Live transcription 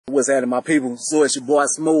What's happening, my people? So it's your boy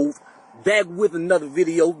Smooth, back with another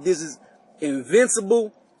video. This is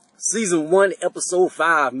Invincible, Season 1, Episode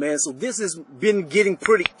 5, man. So this has been getting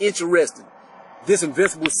pretty interesting, this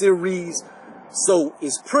Invincible series. So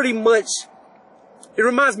it's pretty much, it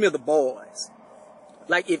reminds me of The Boys.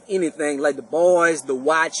 Like, if anything, like The Boys, The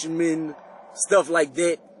Watchmen, stuff like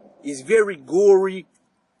that. It's very gory,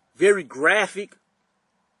 very graphic.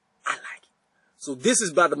 I like it. So this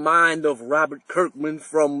is by the mind of Robert Kirkman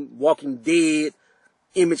from Walking Dead,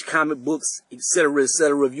 Image comic books, etc.,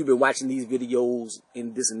 etc. If you've been watching these videos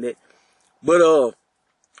and this and that. But,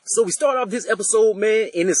 so we start off this episode, man,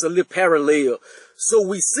 and it's a little parallel. So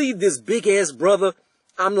we see this big ass brother.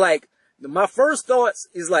 I'm like, my first thoughts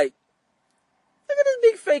is like, look at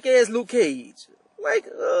this big fake ass Luke Cage. Like,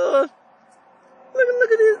 look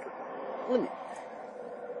at this. Let me.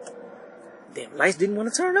 Damn, lights didn't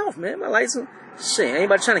want to turn off, man. My lights are, shit,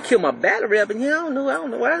 anybody trying to kill my battery up in here? I don't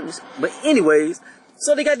know why. But anyways,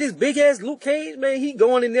 so they got this big ass Luke Cage, man. He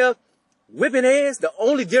going in there, whipping ass. The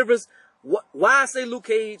only difference, why I say Luke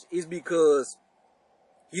Cage is because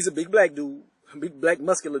he's a big black dude, a big black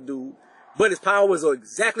muscular dude, but his powers are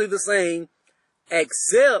exactly the same,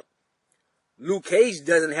 except Luke Cage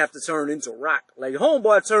doesn't have to turn into rock. Like,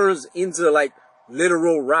 homeboy turns into, like,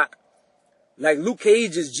 literal rock. Like, Luke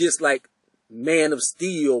Cage is just like Man of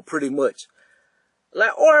Steel, pretty much.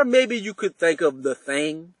 Like, or maybe you could think of the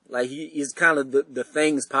Thing. Like, he is kind of the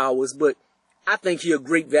Thing's powers, but I think he a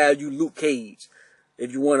great value Luke Cage,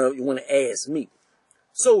 if you wanna ask me.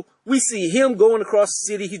 So we see him going across the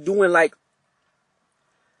city. He's doing, like,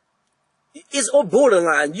 it's on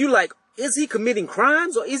borderline. You like, is he committing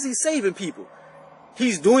crimes or is he saving people?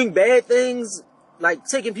 He's doing bad things, like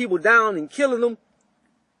taking people down and killing them.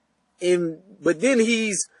 But then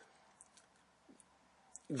he's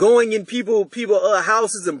going in people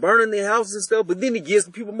houses and burning their houses and stuff. But then he gives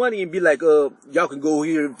people money and be like, y'all can go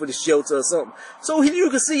here for the shelter or something. So you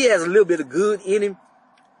can see he has a little bit of good in him.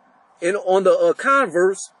 And on the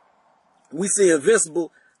converse, we see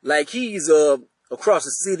Invincible, like he's across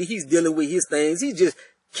the city. He's dealing with his things. He's just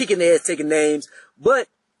kicking ass, taking names. But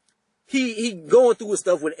he going through his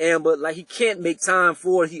stuff with Amber. Like, he can't make time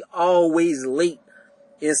for it. He always late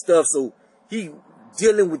and stuff. So he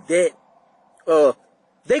dealing with that.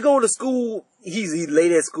 They go to school. He's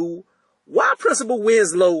late at school. Why Principal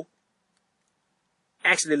Winslow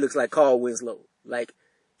actually looks like Carl Winslow? Like,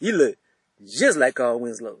 he look just like Carl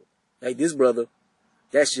Winslow. Like, this brother,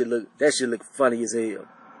 that shit look funny as hell.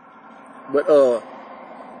 But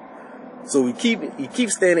so he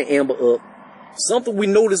keeps standing Amber up. Something we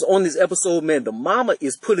noticed on this episode, man, the mama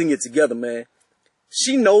is putting it together, man.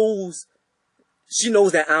 She knows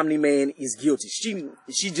that Omni-man is guilty.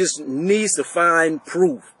 She just needs to find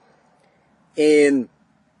proof. And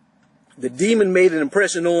the demon made an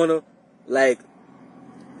impression on her. Like,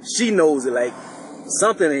 she knows it. Like,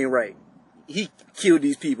 something ain't right. He killed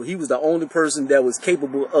these people. He was the only person that was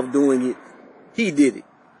capable of doing it. He did it.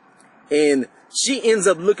 And she ends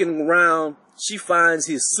up looking around. She finds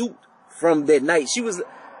his suit from that night.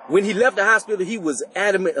 When he left the hospital, he was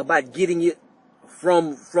adamant about getting it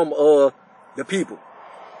from the people.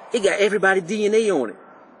 It got everybody's DNA on it.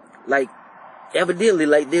 Like, evidently,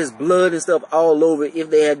 like, there's blood and stuff all over it. If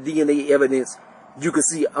they have DNA evidence, you can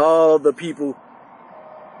see all the people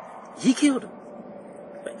he killed them.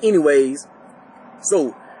 But anyways,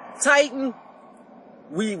 so Titan,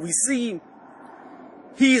 we see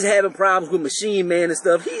he's having problems with Machine Man and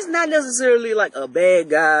stuff. He's not necessarily like a bad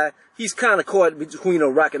guy. He's kind of caught between a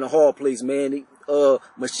rock and a hard place, man.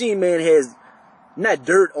 Machine Man has not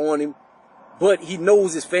dirt on him, but he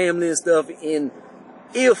knows his family and stuff. And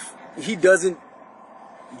if he doesn't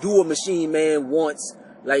do what Machine Man wants,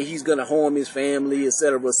 like, he's gonna harm his family,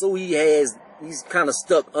 etc. So he's kind of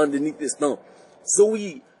stuck underneath this thumb. So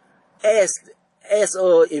he asked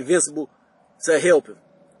Invincible to help him.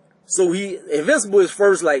 So Invincible is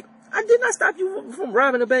first like, I did not stop you from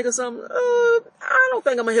robbing a bank or something. I don't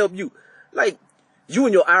think I'm gonna help you. Like, you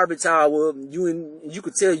in your ivory tower, you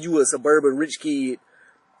could tell you a suburban rich kid.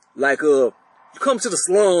 Like, you come to the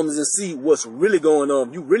slums and see what's really going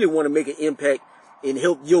on. You really want to make an impact and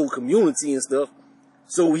help your community and stuff.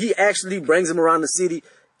 So he actually brings him around the city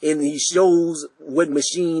and he shows what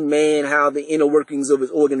Machine Man, how the inner workings of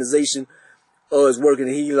his organization is working.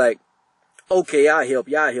 And he like, okay, I'll help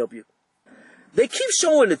you. They keep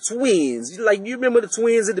showing the twins. Like, you remember the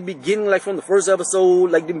twins at the beginning, like from the first episode,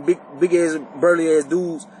 like them big ass, burly ass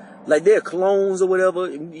dudes. Like, they're clones or whatever.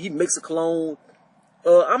 He makes a clone.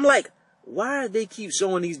 I'm like, why do they keep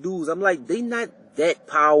showing these dudes? I'm like, they not that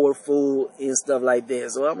powerful and stuff like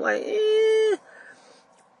that. So I'm like,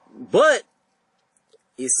 But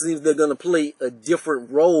it seems they're gonna play a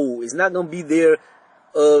different role. It's not gonna be there,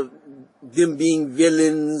 them being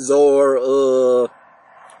villains or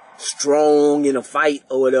strong in a fight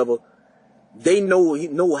or whatever. They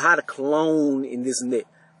know how to clone in this and that.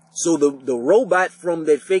 So the robot from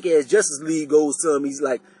that fake ass Justice League goes to him. He's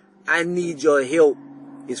like, I need your help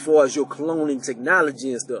as far as your cloning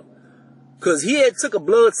technology and stuff. Cause he had took a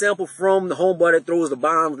blood sample from the homeboy that throws the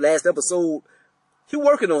bombs last episode. He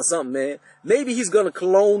working on something, man. Maybe he's gonna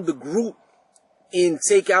clone the group and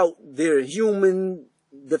take out their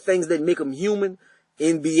the things that make them human,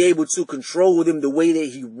 and be able to control them the way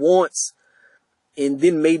that he wants. And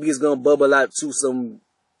then maybe it's gonna bubble out to some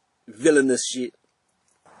villainous shit.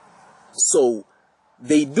 So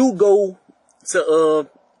they do go to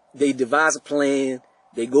they devise a plan.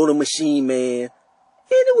 They go to Machine Man, and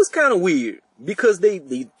it was kind of weird because they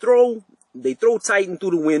throw Titan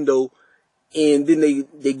through the window, and then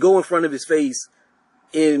they go in front of his face.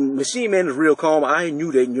 And Machine Man is real calm. I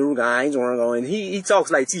knew that you guys weren't going. He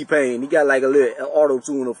talks like T-Pain. He got like a little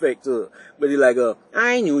auto-tune effect to it. But he's like,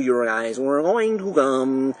 I knew your guys weren't going to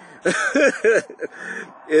come.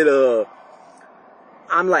 And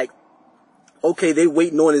I'm like, okay, they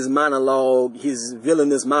waiting on his monologue, his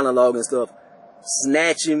villainous monologue and stuff.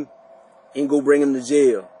 Snatch him and go bring him to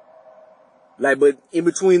jail. Like, but in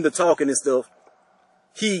between the talking and stuff,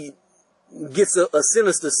 he gets a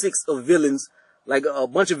sinister six of villains. Like a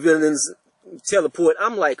bunch of villains teleport.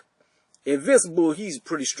 I'm like, Invincible, he's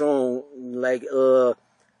pretty strong. Like,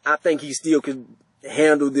 I think he still could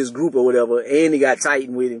handle this group or whatever. And he got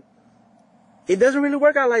Titan with him. It doesn't really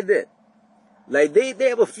work out like that. Like, they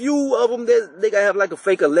have a few of them that they gotta have like a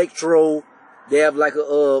fake Electro. They have like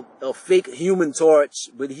a fake Human Torch,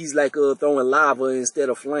 but he's like, throwing lava instead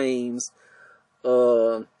of flames.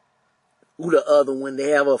 Who the other one? They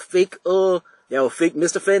have a fake,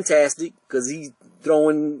 Mr. Fantastic, cause he's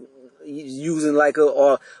using like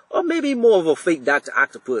or maybe more of a fake Dr.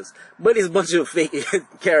 Octopus. But it's a bunch of fake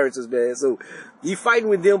characters, man. So, you fighting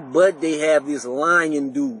with them, but they have this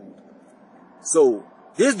lion dude. So,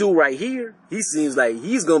 this dude right here, he seems like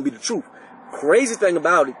he's gonna be the truth. Crazy thing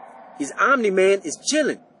about it is Omni-Man is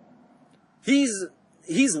chilling. He's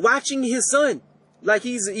watching his son. Like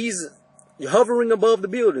he's hovering above the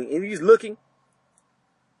building and he's looking.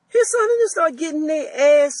 His son just start getting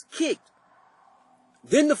their ass kicked.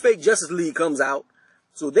 Then the fake Justice League comes out.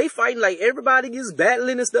 So they fighting like everybody is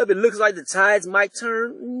battling and stuff. It looks like the tides might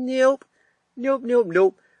turn. Nope.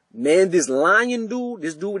 Man, this lion dude,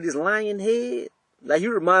 this dude with this lion head, like he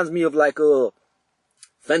reminds me of like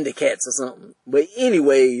Thundercats or something. But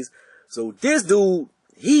anyways, so this dude,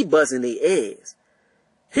 he busting their ass.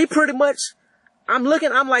 He pretty much, I'm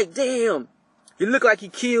like, damn. He look like he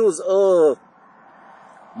kills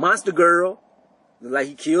Monster Girl. Like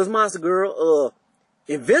he kills Monster Girl.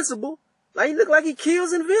 Invincible. Like he look like he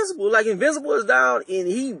kills Invincible. Like Invincible is down and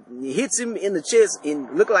he hits him in the chest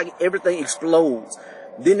and look like everything explodes.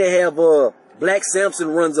 Then they have Black Samson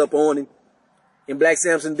runs up on him. And Black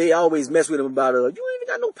Samson, they always mess with him about you ain't even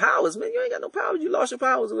got no powers, man. You ain't got no powers. You lost your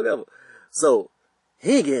powers or whatever. So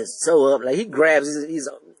he gets so up, like he grabs his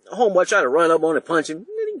homeboy trying to run up on and punch him. And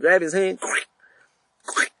then he grabs his hand.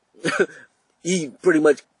 He pretty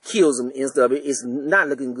much kills him and stuff. It's not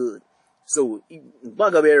looking good. So he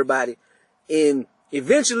bug up everybody. And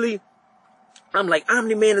eventually, I'm like,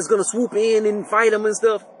 Omni-Man is gonna swoop in and fight him and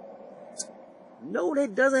stuff. No,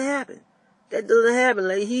 that doesn't happen. That doesn't happen.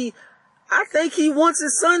 Like I think he wants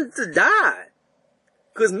his son to die.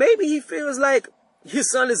 Cause maybe he feels like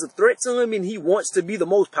his son is a threat to him and he wants to be the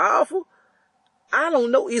most powerful. I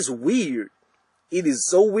don't know. It's weird. It is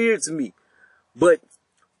so weird to me. But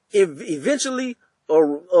eventually,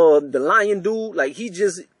 the lion dude, like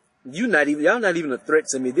y'all not even a threat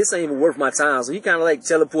to me. This ain't even worth my time. So he kind of like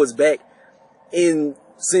teleports back. And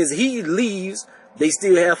since he leaves, they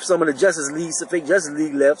still have some of the fake Justice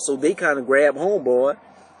League left. So they kind of grab homeboy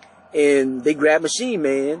and they grab Machine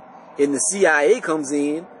Man and the CIA comes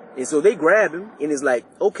in. And so they grab him and it's like,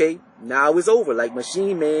 okay, now it's over. Like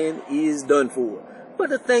Machine Man is done for. But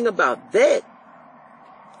the thing about that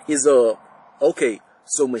is, okay,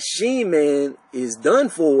 so Machine Man is done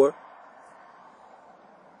for.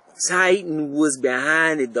 Titan was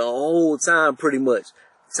behind it the whole time pretty much.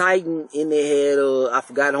 Titan in their head, I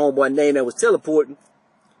forgot homeboy's name that was teleporting.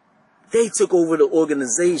 They took over the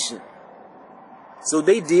organization. So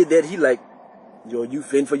they did that. He like, yo, you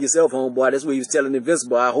fend for yourself, homeboy. That's what he was telling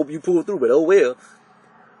Invincible. I hope you pull through, but oh well.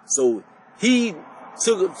 So he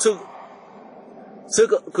took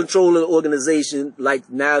control of the organization. Like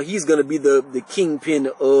now he's gonna be the kingpin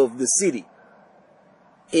of the city.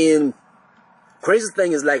 And crazy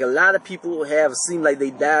thing is, like, a lot of people have seemed like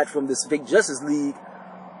they died from this fake Justice League,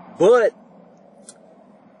 but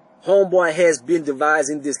Homeboy has been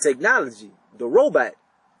devising this technology, the robot.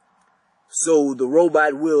 So the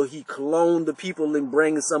robot he clone the people and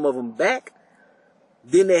bring some of them back.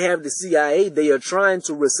 Then they have the CIA. They are trying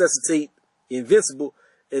to resuscitate Invincible,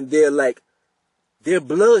 and they're like, his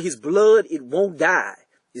blood, it won't die.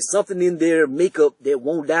 There's something in their makeup that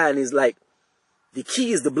won't die, and it's like, the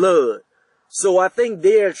key is the blood. So I think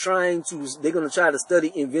they're going to try to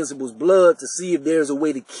study Invincible's blood to see if there's a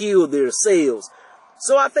way to kill their cells.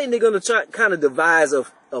 So I think they're going to try kind of devise a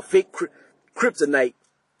fake kryptonite,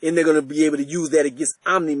 and they're going to be able to use that against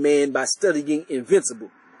Omni-Man by studying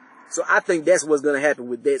Invincible. So I think that's what's going to happen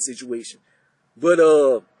with that situation. But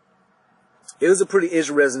it was a pretty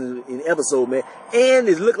interesting episode, man. And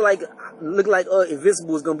it looked like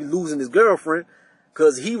Invincible was going to be losing his girlfriend,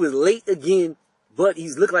 because he was late again, but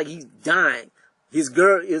looked like he's dying. His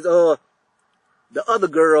girl is, the other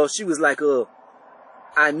girl, she was like,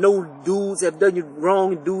 I know dudes have done you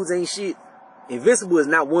wrong and dudes ain't shit. Invincible is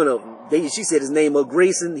not one of them. She said his name,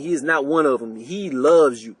 Grayson. He is not one of them. He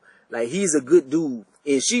loves you. Like, he's a good dude.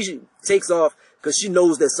 And she takes off because she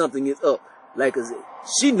knows that something is up. Like,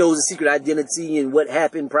 she knows the secret identity and what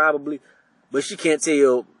happened probably, but she can't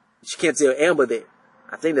tell Amber that.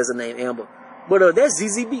 I think that's her name, Amber. But that's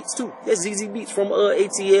ZZ Beats too. That's ZZ Beats from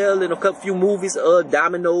ATL and a few movies.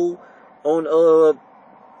 Domino on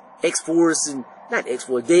X-Force and not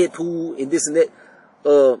X-Force, Deadpool and this and that.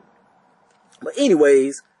 But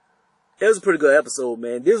anyways, it was a pretty good episode,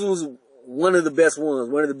 man. This was one of the best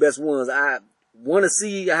ones. I want to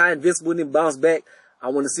see how Invincible then bounce back. I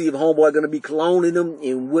want to see if Homeboy going to be cloning them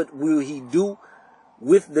and what will he do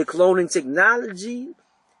with the cloning technology.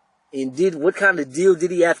 And what kind of deal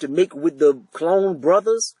did he have to make with the clone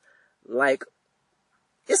brothers? Like,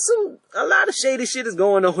 a lot of shady shit is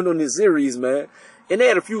going on this series, man. And there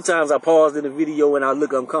had a few times I paused in the video and I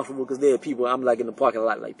look uncomfortable because there are people, I'm like in the parking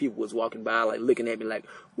lot, like people was walking by, like looking at me like,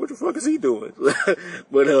 what the fuck is he doing?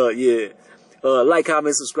 But, yeah. Like,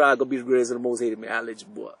 comment, subscribe, go be the greatest and the most hated, man. I'll let you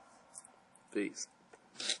boy. Peace.